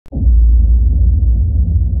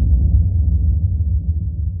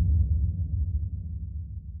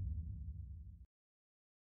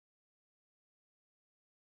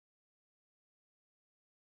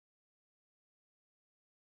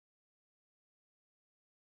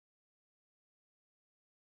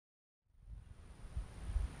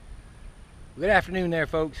Good afternoon there,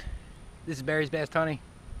 folks. This is Barry's Best Honey.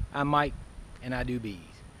 I'm Mike, and I do bees.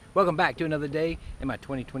 Welcome back to another day in my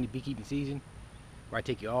 2020 beekeeping season, where I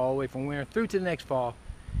take you all the way from winter through to the next fall,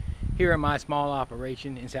 here in my small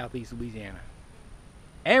operation in southeast Louisiana.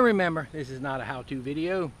 And remember, this is not a how-to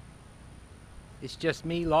video. It's just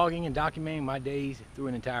me logging and documenting my days through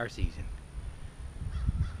an entire season.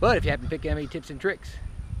 But if you happen to pick any tips and tricks,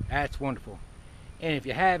 that's wonderful. And if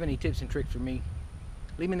you have any tips and tricks for me,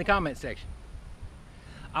 leave them in the comment section.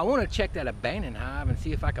 I want to check that abandoned hive and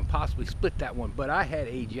see if I can possibly split that one, but I had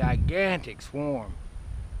a gigantic swarm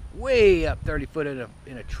way up 30 foot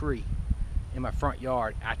in a tree in my front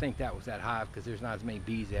yard. I think that was that hive because there's not as many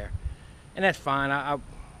bees there, and that's fine. I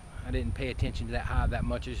didn't pay attention to that hive that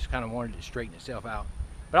much. I just kind of wanted it to straighten itself out,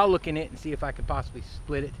 but I'll look in it and see if I can possibly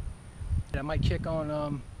split it. And I might check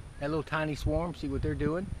on that little tiny swarm, see what they're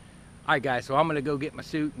doing. All right guys, so I'm gonna go get my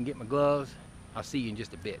suit and get my gloves. I'll see you in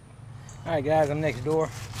just a bit. All right guys, I'm next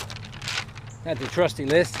door at the trusty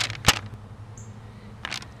list.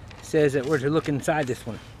 It says that we're to look inside this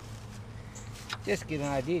one, just get an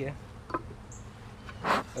idea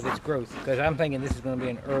of its growth, because I'm thinking this is going to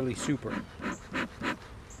be an early super.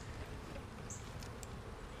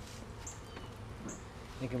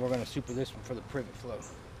 Thinking we're going to super this one for the privet flow.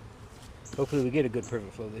 Hopefully we get a good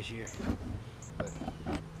privet flow this year. But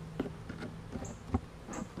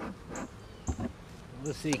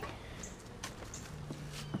we'll see.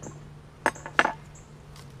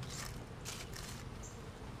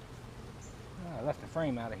 I left the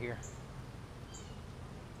frame out of here,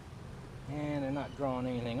 and they're not drawing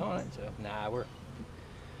anything on it, so nah, we're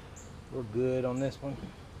good on this one.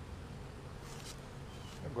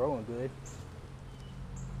 They're growing good.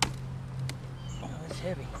 Oh, it's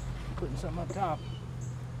heavy. I'm putting something up top.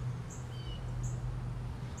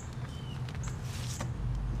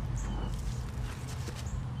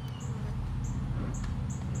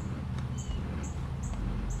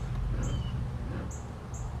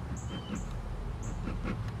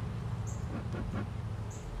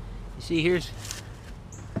 See, here's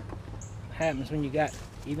what happens when you got,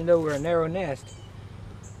 even though we're a narrow nest,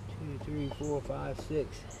 2, 3, 4, 5,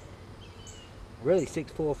 6, really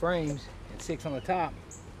 6 full frames and 6 on the top.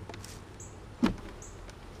 You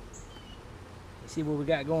see what we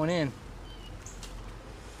got going in.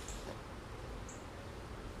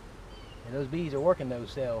 And those bees are working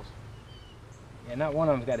those cells. Yeah, not one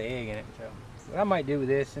of them's got an egg in it. So what I might do with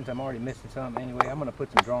this, since I'm already missing some anyway, I'm gonna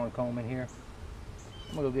put some drawing comb in here.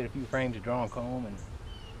 I'm gonna go get a few frames of drawing comb, and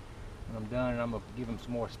when I'm done, I'm gonna give them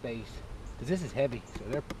some more space, because this is heavy,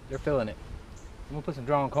 so they're filling it. I'm gonna put some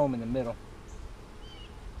drawing comb in the middle,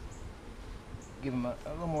 give them a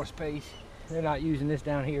little more space. They're not using this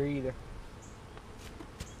down here either,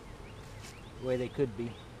 the way they could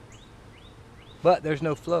be. But there's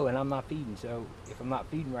no flow, and I'm not feeding. So if I'm not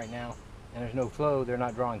feeding right now, and there's no flow, they're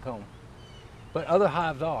not drawing comb. But other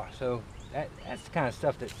hives are, so that's the kind of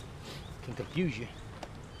stuff that can confuse you.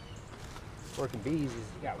 Working bees is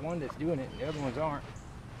you got one that's doing it and the other ones aren't,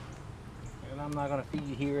 and I'm not going to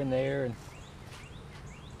feed here and there, and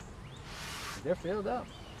they're filled up.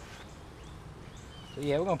 So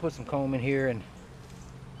yeah, we're going to put some comb in here and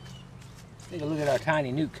take a look at our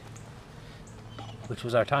tiny nuke, which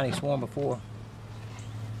was our tiny swarm before,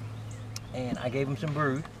 and I gave them some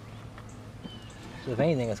brood, so if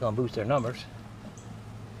anything it's going to boost their numbers.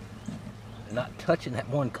 They're not touching that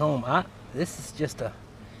one comb. This is just a,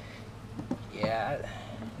 yeah,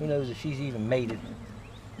 who knows if she's even mated.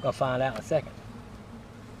 Gonna find out in a second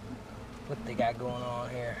what they got going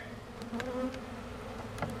on here.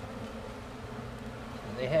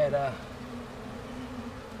 They had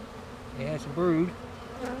some brood.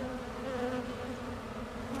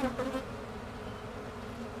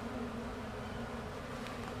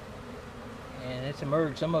 And it's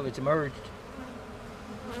emerged, some of it's emerged.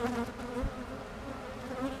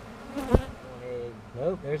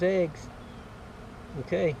 Nope, there's eggs.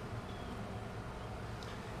 Okay,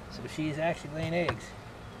 so she's actually laying eggs.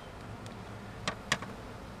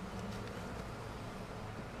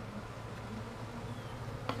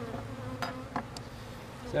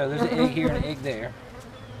 So there's an egg here and an egg there.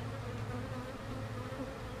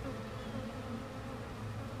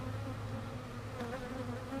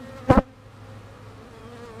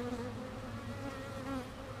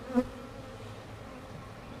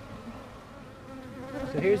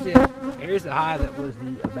 So here's the hive that was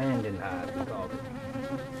the abandoned hive, we called it.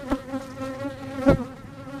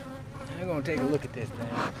 I'm going to take a look at this thing.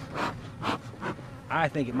 I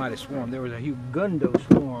think it might have swarmed. There was a hugundo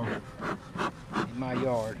swarm in my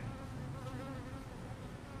yard.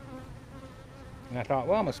 And I thought,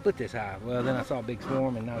 well, I'm going to split this hive. Well, then I saw a big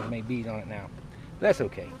swarm and now there's made bees on it now. But that's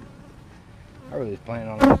okay. I really was planning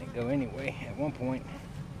on letting it go anyway at one point.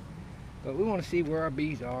 But we want to see where our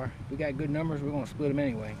bees are. If we got good numbers, we're going to split them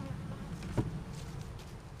anyway.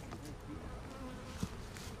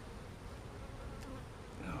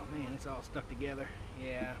 Oh man, it's all stuck together.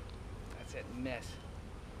 Yeah, that's that mess.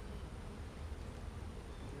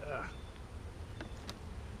 Ugh.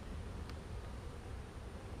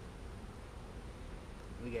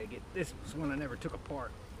 We gotta get this one I never took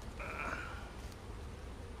apart.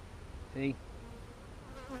 See?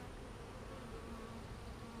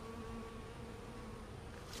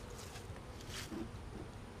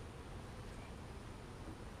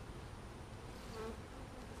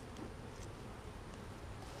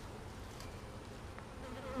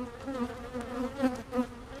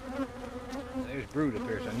 There's brood up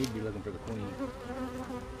here, so I need to be looking for the queen.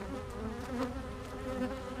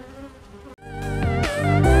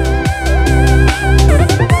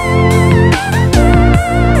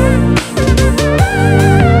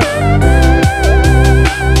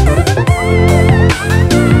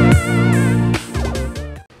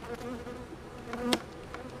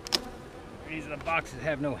 These are the boxes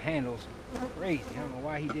have no handles. Crazy. I don't know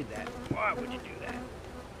why he did that. Why would you do that?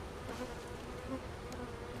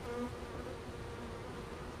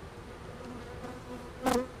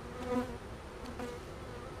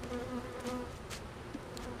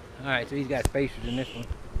 Alright, so he's got spacers in this one.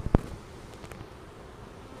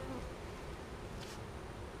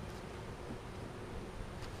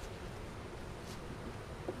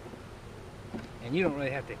 And you don't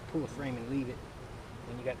really have to pull a frame and leave it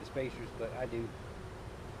when you got the spacers, but I do.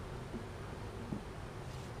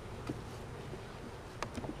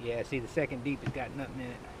 Yeah, see the second deep has got nothing in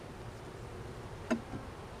it.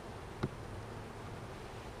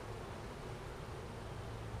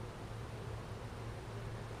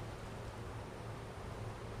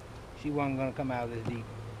 She wasn't going to come out of this deep.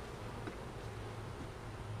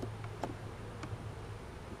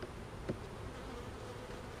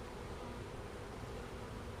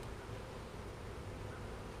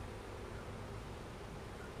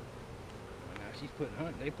 Well, now she's putting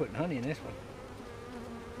honey. They're putting honey in this one.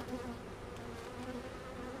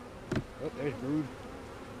 Oh, there's brood.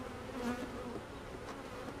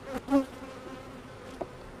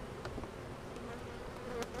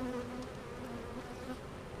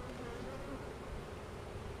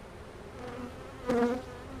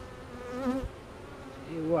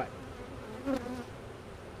 See what? I'll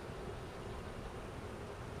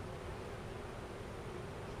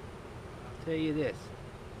tell you this.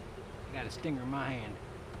 I got a stinger in my hand.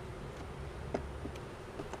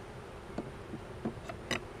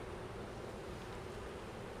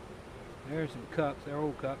 There's some cups. They're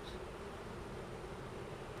old cups.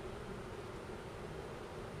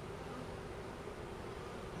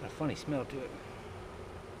 Got a funny smell to it.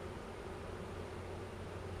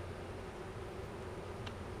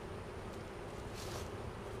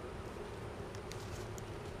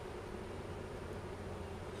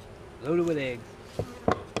 Loaded with eggs.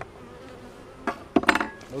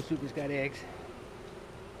 Most supers got eggs.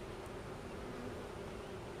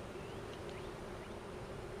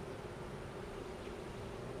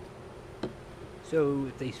 So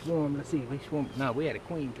if they swarm, let's see, if we swarm. No, we had a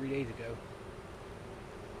queen 3 days ago.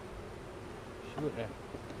 She wouldn't have.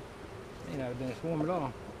 May not have been a swarm at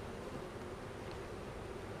all.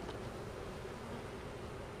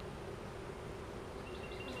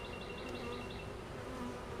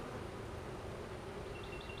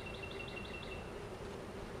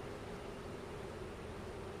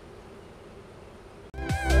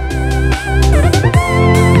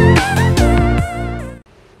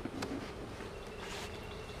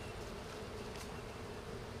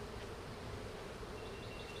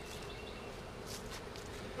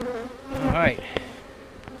 Alright.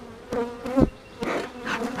 I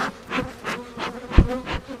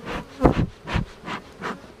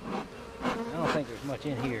don't think there's much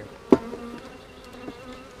in here.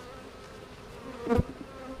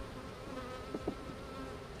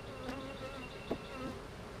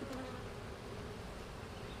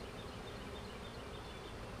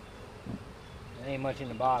 There ain't much in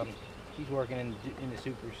the bottom. She's working in the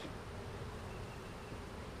supers.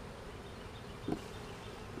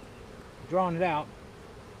 Drawing it out.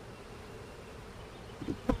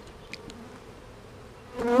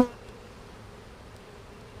 Medium's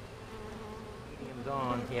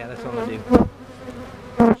on. Yeah, that's what I'm gonna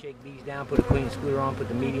do. Shake these down, put a queen screw on, put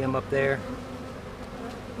the medium up there.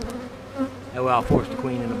 That way I'll force the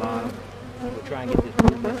queen in the bottom. We'll try and get this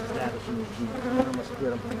brood nest established in this Jeep. I'm going to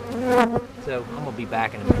split them. So I'm going to be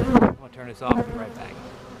back in a minute. I'm going to turn this off and be right back.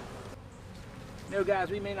 No guys,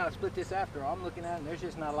 we may not split this after all. I'm looking at it and there's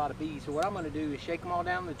just not a lot of bees. So what I'm going to do is shake them all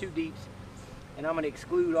down to 2 deeps, and I'm going to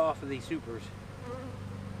exclude off of these supers.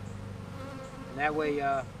 And that way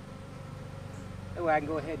I can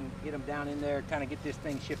go ahead and get them down in there, kind of get this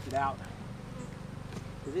thing shifted out.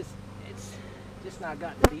 Because it's just not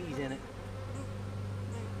got the bees in it.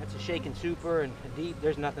 That's a shaking super, and a deep,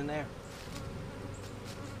 there's nothing there.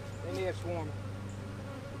 They may have swarmed.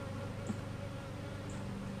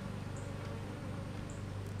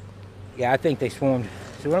 Yeah, I think they swarmed.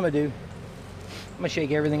 So what I'm gonna do, I'm gonna shake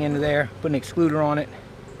everything into there, put an excluder on it,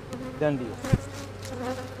 done deal.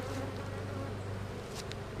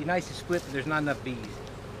 Be nice to split, but there's not enough bees.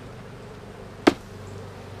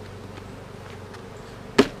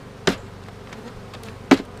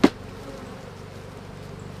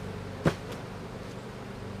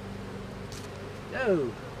 Oh,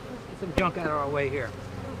 get some junk out of our way here.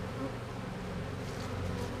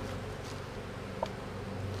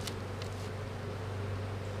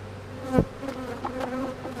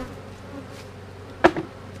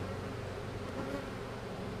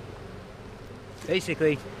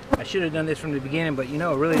 Basically, I should have done this from the beginning, but you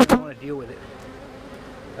know, I really didn't want to deal with it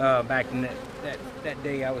back in that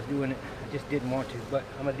day I was doing it. I just didn't want to, but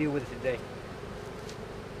I'm going to deal with it today.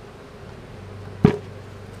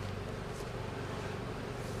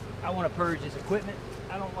 I want to purge this equipment.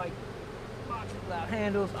 I don't like boxes without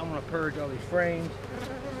handles. I want to purge all these frames.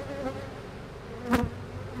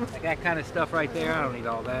 Like that kind of stuff right there, I don't need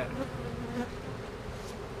all that.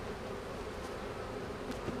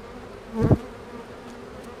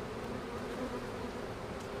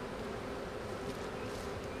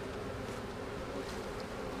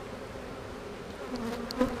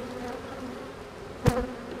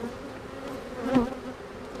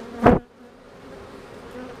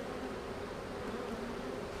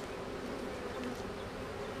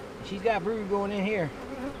 She's got brood going in here.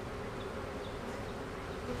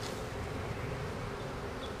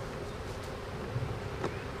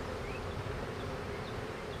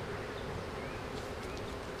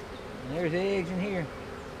 And there's eggs in here.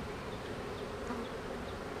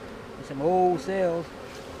 And some old cells.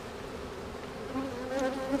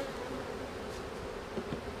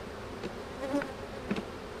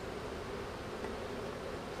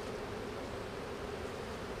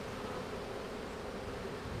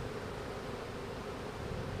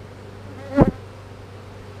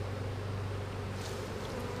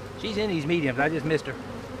 She's in these mediums. I just missed her.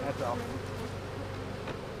 That's all.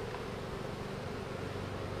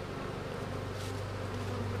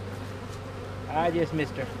 I just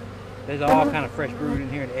missed her. There's all kind of fresh brood in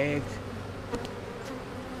here and eggs.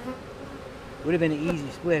 Would have been an easy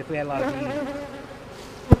split if we had a lot of bees.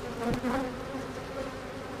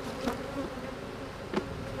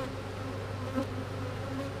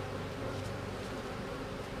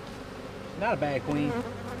 Not a bad queen.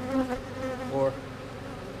 Or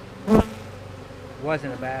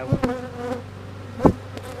wasn't a bad one.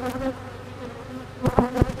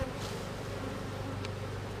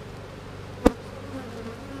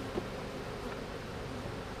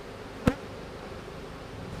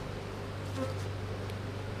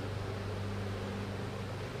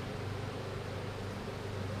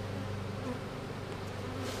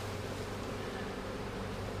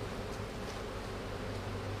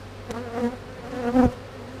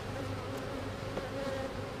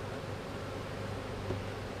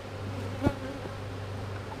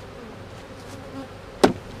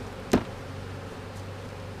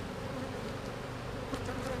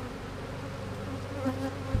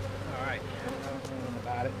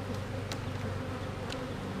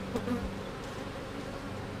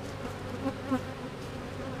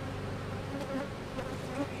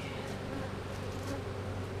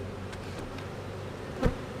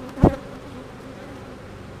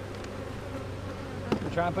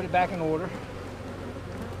 Try and put it back in order.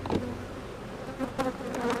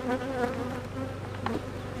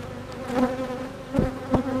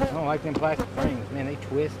 I don't like them plastic frames, man, they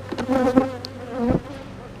twist.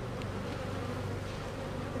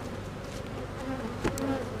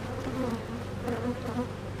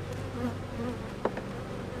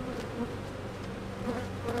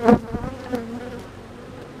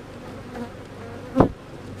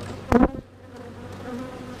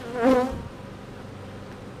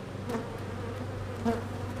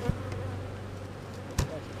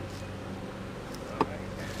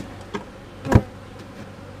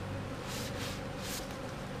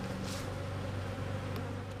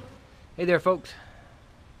 Hey there folks,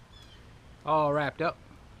 all wrapped up.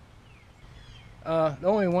 The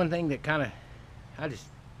only one thing that kind of, I just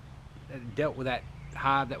dealt with that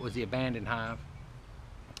hive that was the abandoned hive.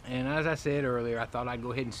 And as I said earlier, I thought I'd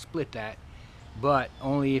go ahead and split that, but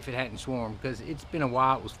only if it hadn't swarmed, because it's been a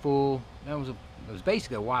while. It was full. It was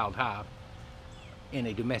basically a wild hive in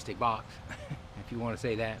a domestic box, if you want to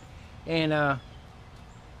say that. And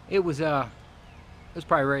it was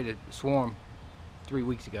probably ready to swarm 3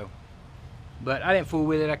 weeks ago. But I didn't fool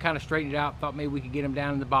with it. I kind of straightened it out, thought maybe we could get them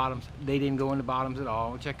down in the bottoms. They didn't go in the bottoms at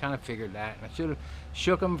all, which I kind of figured that. I should have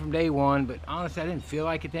shook them from day one, but honestly, I didn't feel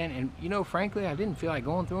like it then. And, you know, frankly, I didn't feel like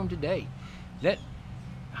going through them today.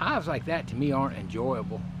 Hives like that, to me, aren't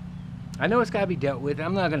enjoyable. I know it's got to be dealt with.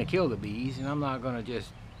 I'm not going to kill the bees, and I'm not going to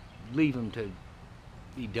just leave them to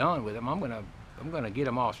be done with them. I'm going to get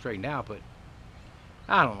them all straightened out, but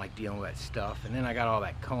I don't like dealing with that stuff. And then I got all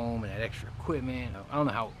that comb and that extra equipment. I don't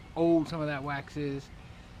know how old some of that wax is.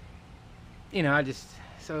 You know,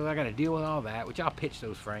 so I got to deal with all that, which I'll pitch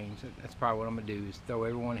those frames. That's probably what I'm going to do, is throw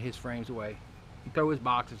every one of his frames away. Throw his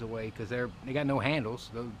boxes away, because they got no handles.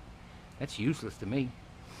 That's useless to me.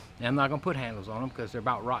 And I'm not going to put handles on them, because they're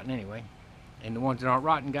about rotten anyway. And the ones that aren't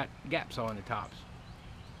rotten got gaps on the tops.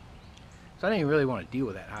 So I didn't really want to deal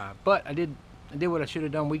with that hive. But I did what I should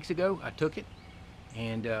have done weeks ago. I took it,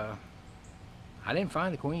 and I didn't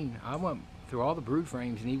find the queen. I went through all the brood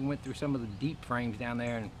frames and even went through some of the deep frames down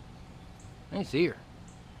there, and I didn't see her.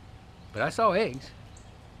 But I saw eggs.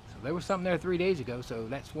 So there was something there 3 days ago. So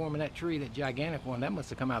that swarm in that tree, that gigantic one, that must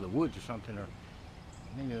have come out of the woods or something. Or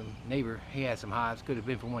maybe a neighbor, he had some hives. Could have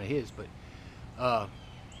been from one of his. But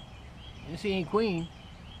didn't see any queen.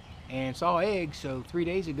 And saw eggs. So 3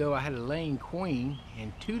 days ago I had a laying queen.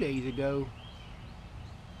 And 2 days ago,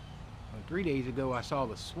 or 3 days ago, I saw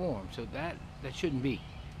the swarm. So that shouldn't be.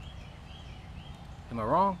 Am I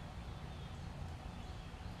wrong?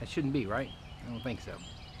 That shouldn't be, right? I don't think so.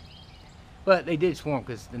 But they did swarm,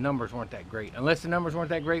 because the numbers weren't that great. Unless the numbers weren't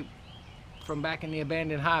that great from back in the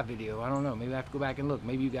abandoned hive video. I don't know. Maybe I have to go back and look.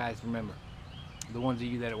 Maybe you guys remember. The ones of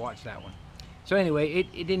you that watched that one. So anyway,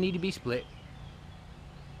 it didn't need to be split.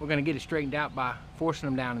 We're going to get it straightened out by forcing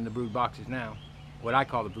them down in the brood boxes now. What I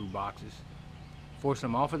call the brood boxes. Forcing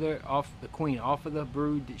them off the queen, off of the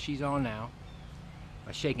brood that she's on now.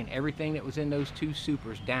 By shaking everything that was in those two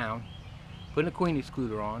supers down. Putting a queen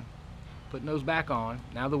excluder on. Putting those back on.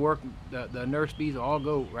 Now the nurse bees will all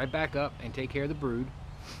go right back up and take care of the brood.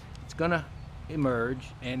 It's going to emerge,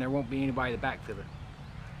 and there won't be anybody to backfill it.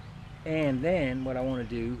 And then what I want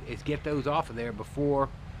to do is get those off of there before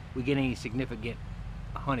we get any significant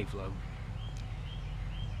honey flow.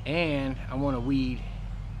 And I want to weed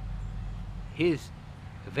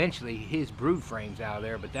eventually his brood frames out of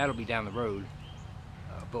there, but that'll be down the road.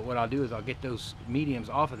 But what I'll do is I'll get those mediums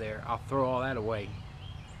off of there. I'll throw all that away.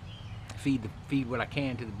 Feed what I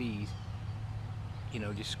can to the bees. You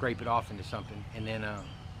know, just scrape it off into something, and then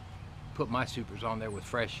put my supers on there with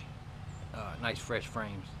fresh, nice fresh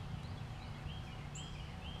frames.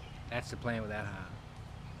 That's the plan with that hive.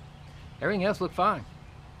 Everything else looked fine.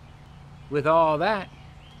 With all that,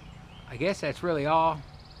 I guess that's really all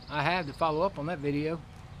I have to follow up on that video.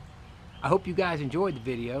 I hope you guys enjoyed the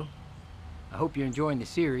video. I hope you're enjoying the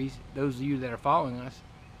series, those of you that are following us.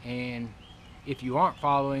 And if you aren't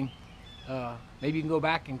following, maybe you can go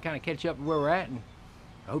back and kind of catch up with where we're at, and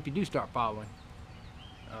I hope you do start following.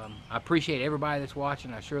 I appreciate everybody that's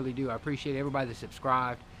watching. I surely do. I appreciate everybody that's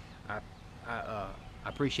subscribed. I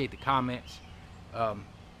appreciate the comments.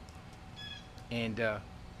 It's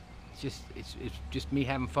just me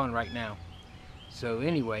having fun right now. So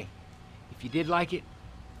anyway, if you did like it,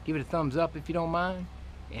 give it a thumbs up if you don't mind.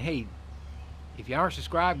 And hey, if you aren't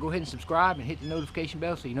subscribed, go ahead and subscribe and hit the notification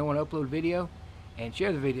bell so you know when I upload a video. And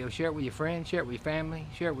share the video. Share it with your friends. Share it with your family.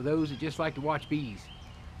 Share it with those that just like to watch bees.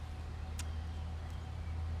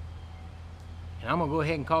 And I'm going to go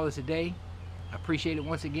ahead and call this a day. I appreciate it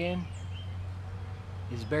once again.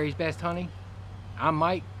 This is Barry's Best Honey. I'm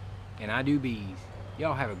Mike, and I do bees.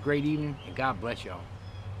 Y'all have a great evening, and God bless y'all.